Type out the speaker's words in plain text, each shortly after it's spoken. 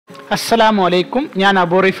അസ്സലാമു അലൈക്കും. ഞാൻ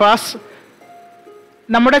അബു റിഫാസ്.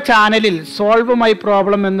 നമ്മുടെ ചാനലിൽ സോൾവ് മൈ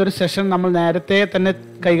പ്രോബ്ലം എന്നൊരു സെഷൻ നമ്മൾ നേരത്തെ തന്നെ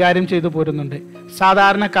കൈകാര്യം ചെയ്തു പോരുന്നുണ്ട്.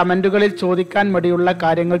 സാധാരണ കമൻറ്റുകളിൽ ചോദിക്കാൻ മടിയുള്ള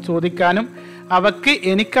കാര്യങ്ങൾ ചോദിക്കാനും അവയ്ക്ക്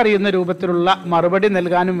എനിക്കറിയുന്ന രൂപത്തിലുള്ള മറുപടി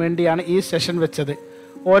നൽകാനും വേണ്ടിയാണ് ഈ സെഷൻ വെച്ചത്.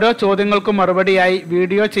 ഓരോ ചോദ്യങ്ങൾക്കും മറുപടിയായി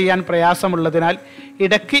വീഡിയോ ചെയ്യാൻ പ്രയാസമുള്ളതിനാൽ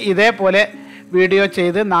ഇടയ്ക്ക് ഇതേപോലെ വീഡിയോ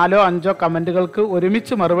ചെയ്ത് 4-5 കമൻറ്റുകൾക്ക്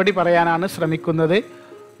ഒരുമിച്ച് മറുപടി പറയാനാണ് ശ്രമിക്കുന്നത്.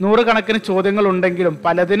 100 കണക്കിന് ചോദ്യങ്ങൾ ഉണ്ടെങ്കിലും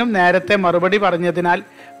പലതിനും നേരത്തെ മറുപടി പറഞ്ഞതിനാൽ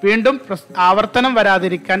വീണ്ടും ആവർത്തനം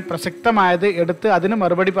വരാതിരിക്കാൻ പ്രസക്തമായത് എടുത്ത് അതിന്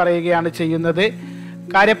മറുപടി പറയുകയാണ് ചെയ്യുന്നത്.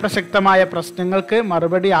 കാര്യപ്രസക്തമായ പ്രശ്നങ്ങൾക്ക്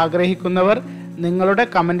മറുപടി ആഗ്രഹിക്കുന്നവർ നിങ്ങളുടെ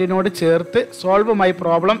കമൻറ്റിനോട് ചേർത്ത് സോൾവ് മൈ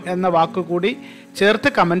പ്രോബ്ലം എന്ന വാക്കുകൂടി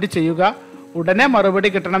ചേർത്ത് കമൻറ്റ് ചെയ്യുക. ഉടനെ മറുപടി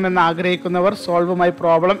കിട്ടണമെന്ന് ആഗ്രഹിക്കുന്നവർ സോൾവ് മൈ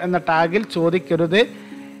പ്രോബ്ലം എന്ന ടാഗിൽ ചോദിക്കരുത്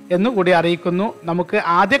എന്നുകൂടി അറിയിക്കുന്നു. നമുക്ക്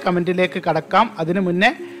ആദ്യ കമൻറ്റിലേക്ക് കടക്കാം. അതിനു മുന്നേ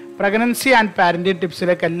പ്രഗ്നൻസി ആൻഡ് പാരന്റിംഗ്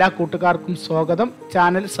ടിപ്സിലേക്ക് എല്ലാ കൂട്ടുകാർക്കും സ്വാഗതം.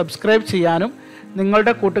 ചാനൽ സബ്സ്ക്രൈബ് ചെയ്യാനും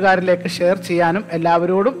നിങ്ങളുടെ കൂട്ടുകാരിലേക്ക് ഷെയർ ചെയ്യാനും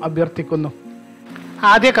എല്ലാവരോടും അഭ്യർത്ഥിക്കുന്നു.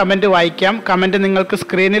 ആദ്യ കമൻറ്റ് വായിക്കാം. കമൻറ്റ് നിങ്ങൾക്ക്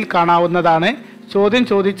സ്ക്രീനിൽ കാണാവുന്നതാണ്. ചോദ്യം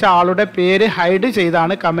ചോദിച്ച ആളുടെ പേര് ഹൈഡ്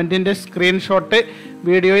ചെയ്താണ് കമൻറ്റിൻ്റെ സ്ക്രീൻഷോട്ട്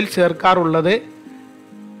വീഡിയോയിൽ ചേർക്കാറുള്ളത്.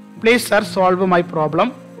 Please sir, solve my problem.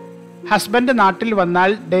 Husband നാട്ടിൽ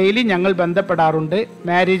വന്നാൽ ഡെയിലി ഞങ്ങൾ ബന്ധപ്പെടാറുണ്ട്.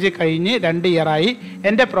 മാരേജ് കഴിഞ്ഞ് 2 ഇയറായി.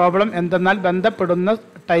 എൻ്റെ പ്രോബ്ലം എന്തെന്നാൽ ബന്ധപ്പെടുന്ന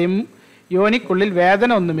ടൈം യോനിക്കുള്ളിൽ വേദന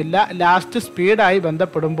ഒന്നുമില്ല. ലാസ്റ്റ് സ്പീഡായി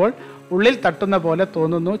ബന്ധപ്പെടുമ്പോൾ ഉള്ളിൽ തട്ടുന്ന പോലെ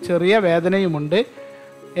തോന്നുന്നു. ചെറിയ വേദനയുമുണ്ട്.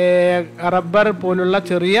 റബ്ബർ പോലുള്ള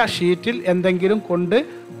ചെറിയ ഷീറ്റിൽ എന്തെങ്കിലും കൊണ്ട്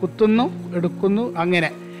കുത്തുന്നു, എടുക്കുന്നു.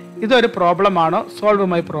 അങ്ങനെ ഇതൊരു പ്രോബ്ലമാണോ? Solve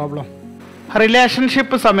my problem.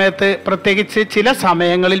 റിലേഷൻഷിപ്പ് സമയത്ത് പ്രത്യേകിച്ച് ചില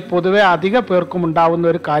സമയങ്ങളിൽ പൊതുവെ അധിക പേർക്കും ഉണ്ടാവുന്ന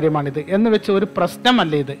ഒരു കാര്യമാണിത്. എന്ന് വെച്ച് ഒരു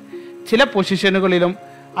പ്രശ്നമല്ല ഇത്. ചില പൊസിഷനുകളിലും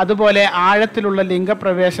അതുപോലെ ആഴത്തിലുള്ള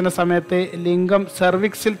ലിംഗപ്രവേശന സമയത്ത് ലിംഗം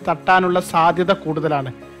സെർവിക്സിൽ തട്ടാനുള്ള സാധ്യത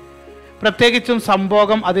കൂടുതലാണ്. പ്രത്യേകിച്ചും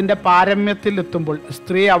സംഭോഗം അതിൻ്റെ പാരമ്യത്തിൽ എത്തുമ്പോൾ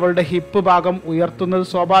സ്ത്രീ അവളുടെ ഹിപ്പ് ഭാഗം ഉയർത്തുന്നത്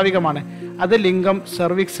സ്വാഭാവികമാണ്. അത് ലിംഗം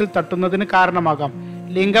സെർവിക്സിൽ തട്ടുന്നതിന് കാരണമാകാം.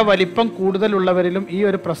 ലിംഗ വലിപ്പം കൂടുതലുള്ളവരിലും ഈ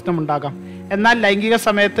ഒരു പ്രശ്നമുണ്ടാകാം. എന്നാൽ ലൈംഗിക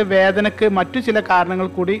സമയത്ത് വേദനയ്ക്ക് മറ്റു ചില കാരണങ്ങൾ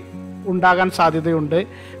കൂടി ഉണ്ടാകാൻ സാധ്യതയുണ്ട്.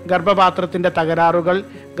 ഗർഭപാത്രത്തിൻ്റെ തകരാറുകൾ,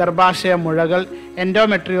 ഗർഭാശയ മുഴകൾ,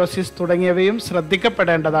 എൻഡോമെട്രിയോസിസ് തുടങ്ങിയവയും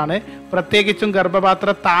ശ്രദ്ധിക്കപ്പെടേണ്ടതാണ്. പ്രത്യേകിച്ചും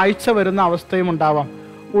ഗർഭപാത്ര താഴ്ച വരുന്ന അവസ്ഥയും ഉണ്ടാവാം.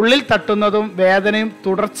 ഉള്ളിൽ തട്ടുന്നതും വേദനയും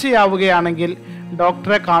തുടർച്ചയാവുകയാണെങ്കിൽ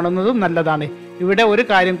ഡോക്ടറെ കാണുന്നതും നല്ലതാണ്. ഇവിടെ ഒരു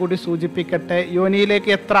കാര്യം കൂടി സൂചിപ്പിക്കട്ടെ.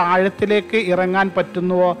 യോനിയിലേക്ക് എത്ര ആഴത്തിലേക്ക് ഇറങ്ങാൻ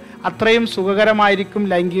പറ്റുന്നുവോ അത്രയും സുഖകരമായിരിക്കും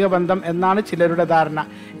ലൈംഗിക ബന്ധം എന്നാണ് ചിലരുടെ ധാരണ.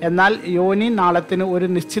 എന്നാൽ യോനി നാളത്തിന് ഒരു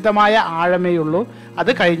നിശ്ചിതമായ ആഴമേയുള്ളൂ.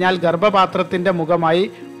 അത് കഴിഞ്ഞാൽ ഗർഭപാത്രത്തിൻ്റെ മുഖമായി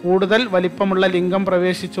കൂടുതൽ വലിപ്പമുള്ള ലിംഗം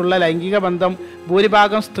പ്രവേശിച്ചുള്ള ലൈംഗിക ബന്ധം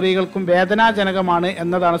ഭൂരിഭാഗം സ്ത്രീകൾക്കും വേദനാജനകമാണ്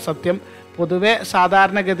എന്നതാണ് സത്യം. പൊതുവെ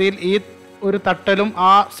സാധാരണഗതിയിൽ ഈ ഒരു തട്ടലും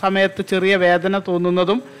ആ സമയത്ത് ചെറിയ വേദന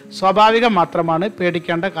തോന്നുന്നതും സ്വാഭാവികം മാത്രമാണ്.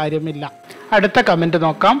 പേടിക്കേണ്ട കാര്യമില്ല. അടുത്ത കമൻറ്റ്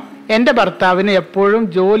നോക്കാം. എൻ്റെ ഭർത്താവിന് എപ്പോഴും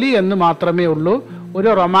ജോലി എന്ന് മാത്രമേ ഉള്ളൂ. ഒരു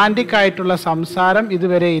റൊമാൻറ്റിക് ആയിട്ടുള്ള സംസാരം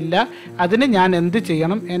ഇതുവരെ ഇല്ല. അതിന് ഞാൻ എന്ത്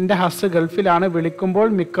ചെയ്യണം? എൻ്റെ ഹസ് ഗൾഫിലാണ്. വിളിക്കുമ്പോൾ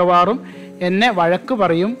മിക്കവാറും എന്നെ വഴക്ക്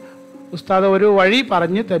പറയും. ഉസ്താദ്, ഒരു വഴി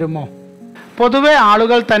പറഞ്ഞു തരുമോ? പൊതുവെ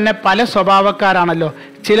ആളുകൾ തന്നെ പല സ്വഭാവക്കാരാണല്ലോ.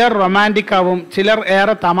 ചിലർ റൊമാൻറ്റിക് ആവും, ചിലർ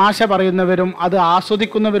ഏറെ തമാശ പറയുന്നവരും അത്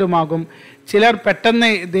ആസ്വദിക്കുന്നവരുമാകും, ചിലർ പെട്ടെന്ന്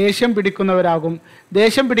ദേഷ്യം പിടിക്കുന്നവരാകും.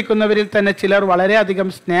 ദേഷ്യം പിടിക്കുന്നവരിൽ തന്നെ ചിലർ വളരെയധികം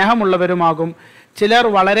സ്നേഹമുള്ളവരുമാകും, ചിലർ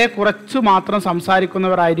വളരെ കുറച്ചു മാത്രം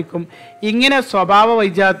സംസാരിക്കുന്നവരായിരിക്കും. ഇങ്ങനെ സ്വഭാവ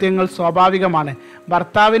വൈജാത്യങ്ങൾ സ്വാഭാവികമാണ്.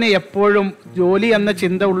 ഭർത്താവിന് എപ്പോഴും ജോലി എന്ന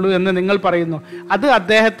ചിന്ത ഉള്ളൂ എന്ന് നിങ്ങൾ പറയുന്നു. അത്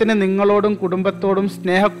അദ്ദേഹത്തിന് നിങ്ങളോടും കുടുംബത്തോടും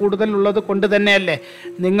സ്നേഹക്കൂടുതൽ ഉള്ളത് കൊണ്ട് തന്നെയല്ലേ?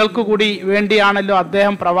 നിങ്ങൾക്ക് കൂടി വേണ്ടിയാണല്ലോ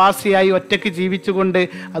അദ്ദേഹം പ്രവാസിയായി ഒറ്റയ്ക്ക് ജീവിച്ചുകൊണ്ട്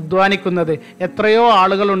അധ്വാനിക്കുന്നത്. എത്രയോ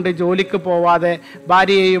ആളുകളുണ്ട് ജോലിക്ക് പോവാതെ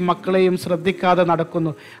ഭാര്യയെയും മക്കളെയും ശ്രദ്ധിക്കാതെ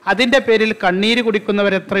നടക്കുന്നു. അതിൻ്റെ പേരിൽ കണ്ണീര്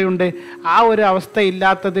കുടിക്കുന്നവരെത്രയുണ്ട്? ആ ഒരു അവസ്ഥ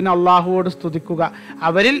ഇല്ലാത്തതിന് അള്ളാഹുവോട് സ്തുതിക്കുക.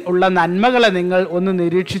 അവരിൽ ഉള്ള നന്മകളെ നിങ്ങൾ ഒന്ന്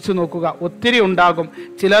നിരീക്ഷിച്ചു നോക്കുക. ഒത്തിരി ഉണ്ടാകും.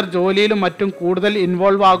 ചിലർ ജോലിയിലും മറ്റും കൂടുതൽ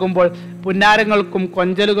ഇൻവോൾവ് ആകുമ്പോൾ പുന്നാരങ്ങൾക്കും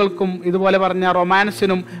കൊഞ്ചലുകൾക്കും ഇതുപോലെ പറഞ്ഞ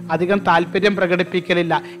റൊമാൻസിനും അധികം താല്പര്യം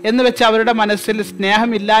പ്രകടിപ്പിക്കലില്ല. എന്ന് വെച്ച് അവരുടെ മനസ്സിൽ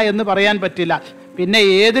സ്നേഹമില്ല എന്ന് പറയാൻ പറ്റില്ല. പിന്നെ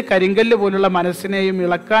ഏത് കരിങ്കല്ല് പോലുള്ള മനസ്സിനെയും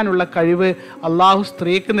ഇളക്കാനുള്ള കഴിവ് അള്ളാഹു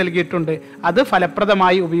സ്ത്രീക്ക് നൽകിയിട്ടുണ്ട്. അത്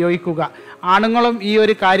ഫലപ്രദമായി ഉപയോഗിക്കുക. ആണുങ്ങളും ഈ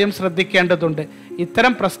ഒരു കാര്യം ശ്രദ്ധിക്കേണ്ടതുണ്ട്.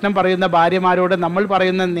 ഇത്തരം പ്രശ്നം പറയുന്ന ഭാര്യമാരോട് നമ്മൾ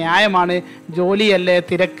പറയുന്ന ന്യായമാണ്, ജോലിയല്ലേ,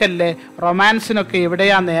 തിരക്കല്ലേ, റൊമാൻസിനൊക്കെ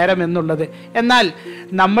എവിടെയാ നേരം എന്നുള്ളത്. എന്നാൽ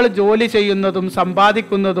നമ്മൾ ജോലി ചെയ്യുന്നതും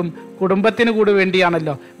സമ്പാദിക്കുന്നതും കുടുംബത്തിന് കൂടി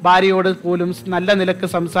വേണ്ടിയാണല്ലോ. ഭാര്യയോട് പോലും നല്ല നിലക്ക്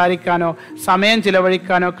സംസാരിക്കാനോ സമയം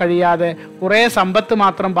ചിലവഴിക്കാനോ കഴിയാതെ കുറേ സമ്പത്ത്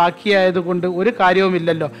മാത്രം ബാക്കിയായതുകൊണ്ട് ഒരു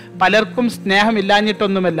കാര്യവുമില്ലല്ലോ. പലർക്കും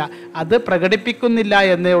സ്നേഹമില്ലാഞ്ഞിട്ടൊന്നുമല്ല, അത് പ്രകടിപ്പിക്കുന്നില്ല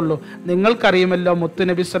എന്നേ ഉള്ളൂ. നിങ്ങൾക്കറിയുമല്ലോ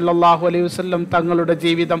മുത്തുനബി സല്ലല്ലാഹു അലൈഹി വസല്ലം തങ്ങളുടെ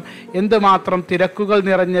ജീവിതം എന്തുമാത്രം തിരക്കുകൾ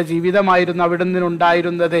നിറഞ്ഞ ജീവിതമായിരുന്നു അവിടുന്ന്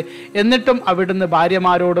ഉണ്ടായിരുന്നത്. എന്നിട്ടും അവിടുന്ന്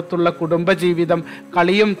ഭാര്യമാരോടൊത്തുള്ള കുടുംബജീവിതം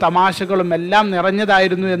കളിയും തമാശകളും എല്ലാം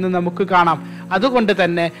നിറഞ്ഞതായിരുന്നു എന്ന് നമുക്ക് കാണാം. അതുകൊണ്ട്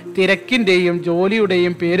തന്നെ തിരക്കിൻ്റെയും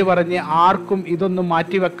ജോലിയുടെയും പേര് പറഞ്ഞ് ആർക്കും ഇതൊന്നും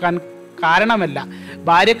മാറ്റിവെക്കാൻ കാരണമല്ല.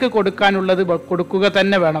 ഭാര്യയ്ക്ക് കൊടുക്കാനുള്ളത് കൊടുക്കുക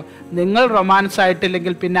തന്നെ വേണം. നിങ്ങൾ റൊമാൻസ്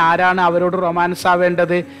ആയിട്ടില്ലെങ്കിൽ പിന്നെ ആരാണ് അവരോട് റൊമാൻസ്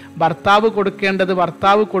ആവേണ്ടത്? ഭർത്താവ് കൊടുക്കേണ്ടത്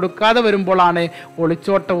ഭർത്താവ് കൊടുക്കാതെ വരുമ്പോഴാണ്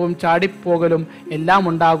ഒളിച്ചോട്ടവും ചാടിപ്പോകലും എല്ലാം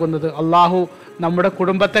ഉണ്ടാകുന്നത്. അള്ളാഹു നമ്മുടെ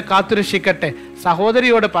കുടുംബത്തെ കാത്തുരക്ഷിക്കട്ടെ.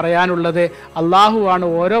 സഹോദരിയോട് പറയാനുള്ളത്, അള്ളാഹുവാണ്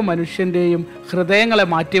ഓരോ മനുഷ്യൻ്റെയും ഹൃദയങ്ങളെ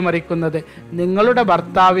മാറ്റിമറിക്കുന്നത്. നിങ്ങളുടെ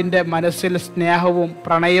ഭർത്താവിൻ്റെ മനസ്സിൽ സ്നേഹവും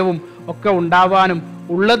പ്രണയവും ഒക്കെ ഉണ്ടാവാനും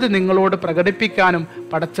ഉള്ളത് നിങ്ങളോട് പ്രകടിപ്പിക്കാനും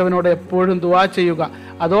പടച്ചവനോട് എപ്പോഴും ദുആ ചെയ്യുക.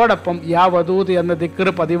 അതോടൊപ്പം യാ വദൂദ് എന്ന ദിക്ർ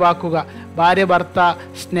പതിവാക്കുക. ഭാര്യ ഭർത്ത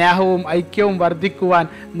സ്നേഹവും ഐക്യവും വർദ്ധിക്കുവാൻ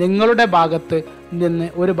നിങ്ങളുടെ ഭാഗത്ത് നിന്ന്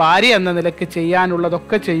ഒരു ഭാര്യ എന്ന നിലയ്ക്ക്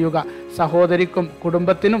ചെയ്യാനുള്ളതൊക്കെ ചെയ്യുക. സഹോദരിക്കും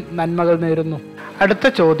കുടുംബത്തിനും നന്മകൾ നേരുന്നു. അടുത്ത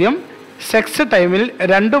ചോദ്യം, സെക്സ് ടൈമിൽ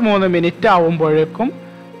 2-3 മിനിറ്റ് ആവുമ്പോഴേക്കും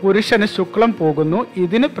പുരുഷന് ശുക്ലം പോകുന്നു.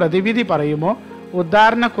 ഇതിന് പ്രതിവിധി പറയുമോ?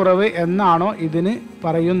 ഉദ്ധാരണക്കുറവ് എന്നാണോ ഇതിന്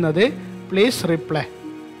പറയുന്നത്? Please reply.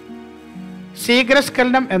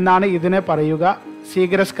 ശീഘ്രസ്ഖലനം എന്നാണ് ഇതിനെ പറയുക.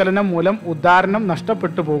 ശീഘ്രസ്ഖലനം മൂലം ഉദ്ധാരണം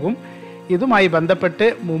നഷ്ടപ്പെട്ടു പോകും. ഇതുമായി ബന്ധപ്പെട്ട്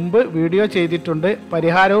മുമ്പ് വീഡിയോ ചെയ്തിട്ടുണ്ട്,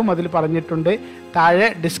 പരിഹാരവും അതിൽ പറഞ്ഞിട്ടുണ്ട്. താഴെ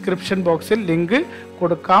ഡിസ്ക്രിപ്ഷൻ ബോക്സിൽ ലിങ്ക്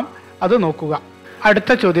കൊടുക്കാം, അത് നോക്കുക.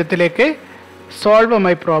 അടുത്ത ചോദ്യത്തിലേക്ക്, സോൾവ്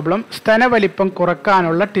മൈ പ്രോബ്ലം. സ്തനവലിപ്പം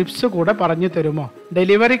കുറക്കാനുള്ള ടിപ്സ് കൂടെ പറഞ്ഞു തരുമോ?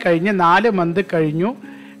 ഡെലിവറി കഴിഞ്ഞ് 4 മന്ത് കഴിഞ്ഞു.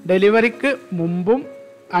 ഡെലിവറിക്ക് മുമ്പും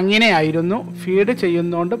അങ്ങനെയായിരുന്നു. ഫീഡ്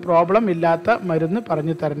ചെയ്യുന്നതുകൊണ്ട് പ്രോബ്ലം ഇല്ലാത്ത മരുന്ന്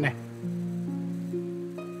പറഞ്ഞു തരണേ.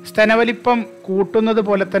 സ്തനവലിപ്പം കൂട്ടുന്നത്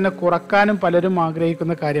പോലെ തന്നെ കുറക്കാനും പലരും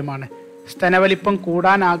ആഗ്രഹിക്കുന്ന കാര്യമാണ്. സ്തനവലിപ്പം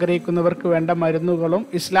കൂടാൻ ആഗ്രഹിക്കുന്നവർക്ക് വേണ്ട മരുന്നുകളും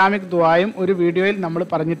ഇസ്ലാമിക് ദുആയും ഒരു വീഡിയോയിൽ നമ്മൾ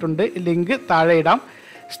പറഞ്ഞിട്ടുണ്ട്, ലിങ്ക് താഴെ ഇടാം.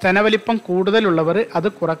 സ്തനവലിപ്പം കൂടുതലുള്ളവർ അത്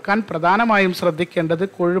കുറക്കാൻ പ്രധാനമായും ശ്രദ്ധിക്കേണ്ടത്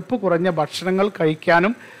കൊഴുപ്പ് കുറഞ്ഞ ഭക്ഷണങ്ങൾ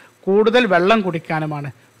കഴിക്കാനും കൂടുതൽ വെള്ളം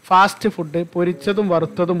കുടിക്കാനുമാണ്. ഫാസ്റ്റ് ഫുഡ്, പൊരിച്ചതും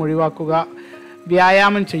വറുത്തതും ഒഴിവാക്കുക.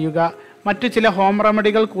 വ്യായാമം ചെയ്യുക. മറ്റു ചില ഹോം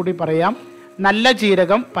റെമഡികൾ കൂടി പറയാം. നല്ല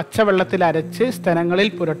ജീരകം പച്ചവെള്ളത്തിൽ അരച്ച് സ്തനങ്ങളിൽ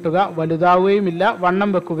പുരട്ടുക. വലുതാവുകയുമില്ല, വണ്ണം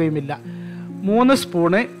വെക്കുകയുമില്ല. 3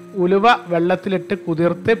 സ്പൂണ് ഉലുവ വെള്ളത്തിലിട്ട്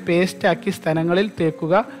കുതിർത്ത് പേസ്റ്റാക്കി സ്തനങ്ങളിൽ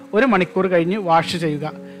തേക്കുക. 1 മണിക്കൂർ കഴിഞ്ഞ് വാഷ് ചെയ്യുക.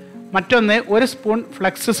 മറ്റൊന്ന്, 1 സ്പൂൺ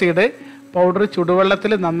ഫ്ലക്സ് സീഡ് പൗഡർ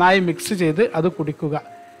ചുടുവെള്ളത്തിൽ നന്നായി മിക്സ് ചെയ്ത് അത് കുടിക്കുക.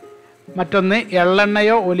 മറ്റൊന്ന്,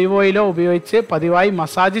 എള്ളെണ്ണയോ ഒലിവ് ഓയിലോ ഉപയോഗിച്ച് പതിവായി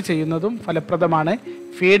മസാജ് ചെയ്യുന്നതും ഫലപ്രദമാണ്.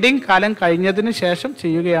 ഫീഡിംഗ് കാലം കഴിഞ്ഞതിന് ശേഷം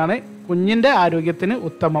ചെയ്യുകയാണ് കുഞ്ഞിൻ്റെ ആരോഗ്യത്തിന്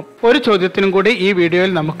ഉത്തമം. ഒരു ചോദ്യത്തിനും കൂടി ഈ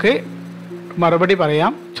വീഡിയോയിൽ നമുക്ക് മറുപടി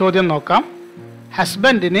പറയാം. ചോദ്യം നോക്കാം.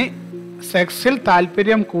 ഹസ്ബൻഡിന് സെക്സിൽ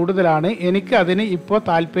താല്പര്യം കൂടുതലാണ്. എനിക്ക് അതിന് ഇപ്പോൾ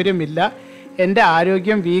താല്പര്യമില്ല. എൻ്റെ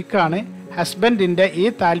ആരോഗ്യം വീക്കാണ്. ഹസ്ബൻഡിൻ്റെ ഈ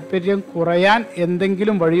താല്പര്യം കുറയാൻ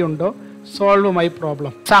എന്തെങ്കിലും വഴിയുണ്ടോ? Solve my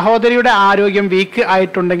problem. സഹോദരിയുടെ ആരോഗ്യം വീക്ക്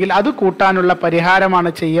ആയിട്ടുണ്ടെങ്കിൽ അത് കൂട്ടാനുള്ള പരിഹാരമാണ്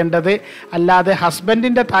ചെയ്യേണ്ടത്, അല്ലാതെ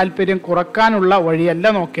ഹസ്ബൻഡിൻ്റെ താല്പര്യം കുറക്കാനുള്ള വഴിയല്ല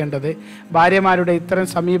നോക്കേണ്ടത്. ഭാര്യമാരുടെ ഇത്തരം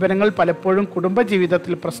സമീപനങ്ങൾ പലപ്പോഴും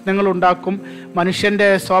കുടുംബജീവിതത്തിൽ പ്രശ്നങ്ങൾ ഉണ്ടാക്കും. മനുഷ്യൻ്റെ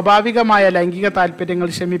സ്വാഭാവികമായ ലൈംഗിക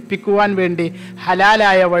താല്പര്യങ്ങൾ ശമിപ്പിക്കുവാൻ വേണ്ടി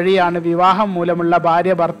ഹലാലായ വഴിയാണ് വിവാഹം മൂലമുള്ള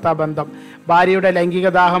ഭാര്യ ഭർത്ത ബന്ധം. ഭാര്യയുടെ ലൈംഗിക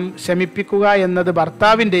ദാഹം ശമിപ്പിക്കുക എന്നത്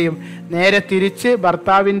ഭർത്താവിൻ്റെയും, നേരെ തിരിച്ച്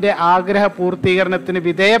ഭർത്താവിൻ്റെ ആഗ്രഹ പൂർത്തീകരണത്തിന്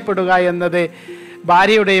വിധേയപ്പെടുക എന്നത്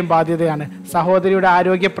ഭാര്യയുടെയും ബാധ്യതയാണ്. സഹോദരിയുടെ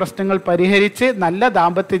ആരോഗ്യ പ്രശ്നങ്ങൾ പരിഹരിച്ച് നല്ല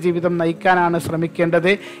ദാമ്പത്യ ജീവിതം നയിക്കാനാണ് ശ്രമിക്കേണ്ടത്.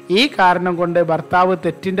 ഈ കാരണം കൊണ്ട് ഭർത്താവ്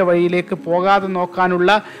തെറ്റിൻ്റെ വഴിയിലേക്ക് പോകാതെ നോക്കാനുള്ള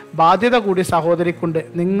ബാധ്യത കൂടി സഹോദരിക്കുണ്ട്.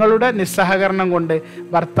 നിങ്ങളുടെ നിസ്സഹകരണം കൊണ്ട്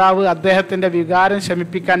ഭർത്താവ് അദ്ദേഹത്തിൻ്റെ വികാരം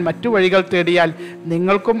ശമിപ്പിക്കാൻ മറ്റു വഴികൾ തേടിയാൽ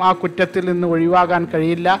നിങ്ങൾക്കും ആ കുറ്റത്തിൽ നിന്ന് ഒഴിവാകാൻ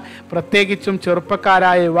കഴിയില്ല. പ്രത്യേകിച്ചും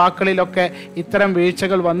ചെറുപ്പക്കാരായ യുവാക്കളിലൊക്കെ ഇത്തരം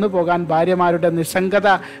വീഴ്ചകൾ വന്നു പോകാൻ ഭാര്യമാരുടെ നിസ്സംഗത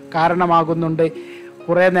കാരണമാകുന്നുണ്ട്.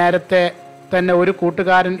 കുറേ നേരത്തെ തന്നെ ഒരു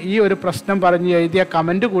കൂട്ടുകാരൻ ഈ ഒരു പ്രശ്നം പറഞ്ഞ് എഴുതിയ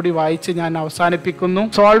കമൻറ്റ് കൂടി വായിച്ച് ഞാൻ അവസാനിപ്പിക്കുന്നു.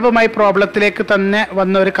 സോൾവ് മൈ പ്രോബ്ലത്തിലേക്ക് തന്നെ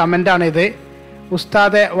വന്ന ഒരു കമൻ്റാണിത്.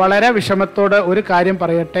 ഉസ്താദെ, വളരെ വിഷമത്തോടെ ഒരു കാര്യം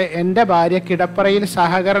പറയട്ടെ. എൻ്റെ ഭാര്യ കിടപ്പറയിൽ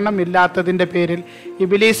സഹകരണം ഇല്ലാത്തതിൻ്റെ പേരിൽ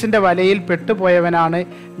ഇബിലീസിൻ്റെ വലയിൽ പെട്ടുപോയവനാണ്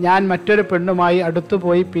ഞാൻ. മറ്റൊരു പെണ്ണുമായി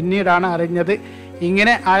അടുത്തുപോയി പിന്നീടാണ് അറിഞ്ഞത്.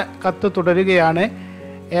 ഇങ്ങനെ ആ കത്ത് തുടരുകയാണ്.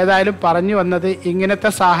 ഏതായാലും പറഞ്ഞു വന്നത്, ഇങ്ങനത്തെ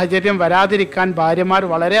സാഹചര്യം വരാതിരിക്കാൻ ഭാര്യമാർ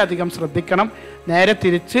വളരെയധികം ശ്രദ്ധിക്കണം. നേരെ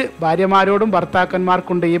തിരിച്ച് ഭാര്യമാരോടും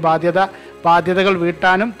ഭർത്താക്കന്മാർക്കുണ്ട് ഈ ബാധ്യതകൾ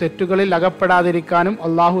വീട്ടാനും തെറ്റുകളിൽ അകപ്പെടാതിരിക്കാനും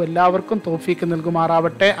അള്ളാഹു എല്ലാവർക്കും തൗഫീക്ക്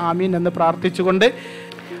നൽകുമാറാവട്ടെ. ആമീൻ എന്ന് പ്രാർത്ഥിച്ചുകൊണ്ട്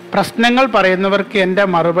പ്രശ്നങ്ങൾ പറയുന്നവർക്ക് എൻ്റെ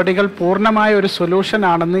മറുപടികൾ പൂർണ്ണമായ ഒരു സൊല്യൂഷൻ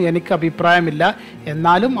ആണെന്ന് എനിക്ക് അഭിപ്രായമില്ല.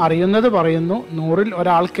 എന്നാലും അറിയുന്നത് പറയുന്നു. 100-ൽ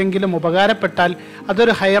ഒരാൾക്കെങ്കിലും ഉപകാരപ്പെട്ടാൽ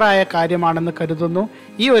അതൊരു ഹൈറായ കാര്യമാണെന്ന് കരുതുന്നു.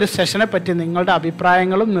 ഈ ഒരു സെഷനെ പറ്റി നിങ്ങളുടെ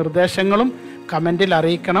അഭിപ്രായങ്ങളും നിർദ്ദേശങ്ങളും കമൻറ്റിൽ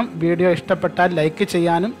അറിയിക്കണം. വീഡിയോ ഇഷ്ടപ്പെട്ടാൽ ലൈക്ക്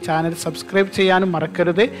ചെയ്യാനും ചാനൽ സബ്സ്ക്രൈബ് ചെയ്യാനും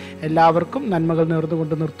മറക്കരുത്. എല്ലാവർക്കും നന്മകൾ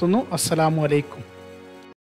നേർന്നുകൊണ്ട് നിർത്തുന്നു. അസ്സലാമു അലൈക്കും.